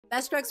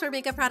Best drugstore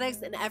makeup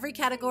products in every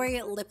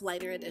category, lip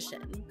liner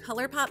edition.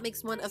 ColourPop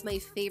makes one of my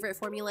favorite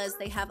formulas.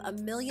 They have a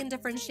million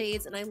different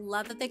shades and I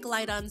love that they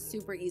glide on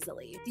super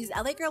easily. These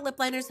LA Girl lip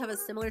liners have a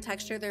similar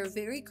texture. They're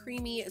very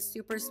creamy,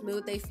 super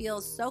smooth. They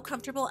feel so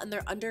comfortable and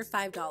they're under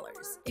 $5.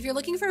 If you're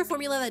looking for a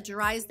formula that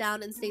dries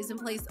down and stays in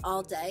place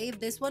all day,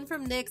 this one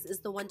from NYX is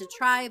the one to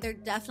try. They're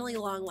definitely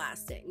long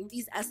lasting.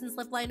 These Essence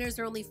lip liners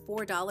are only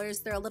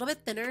 $4. They're a little bit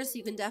thinner, so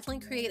you can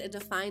definitely create a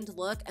defined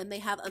look, and they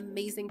have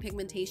amazing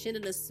pigmentation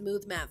and a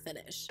smooth matte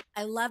finish.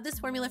 I love this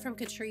formula from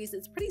Catrice.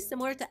 It's pretty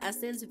similar to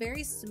Essence,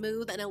 very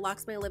smooth, and it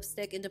locks my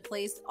lipstick into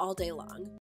place all day long.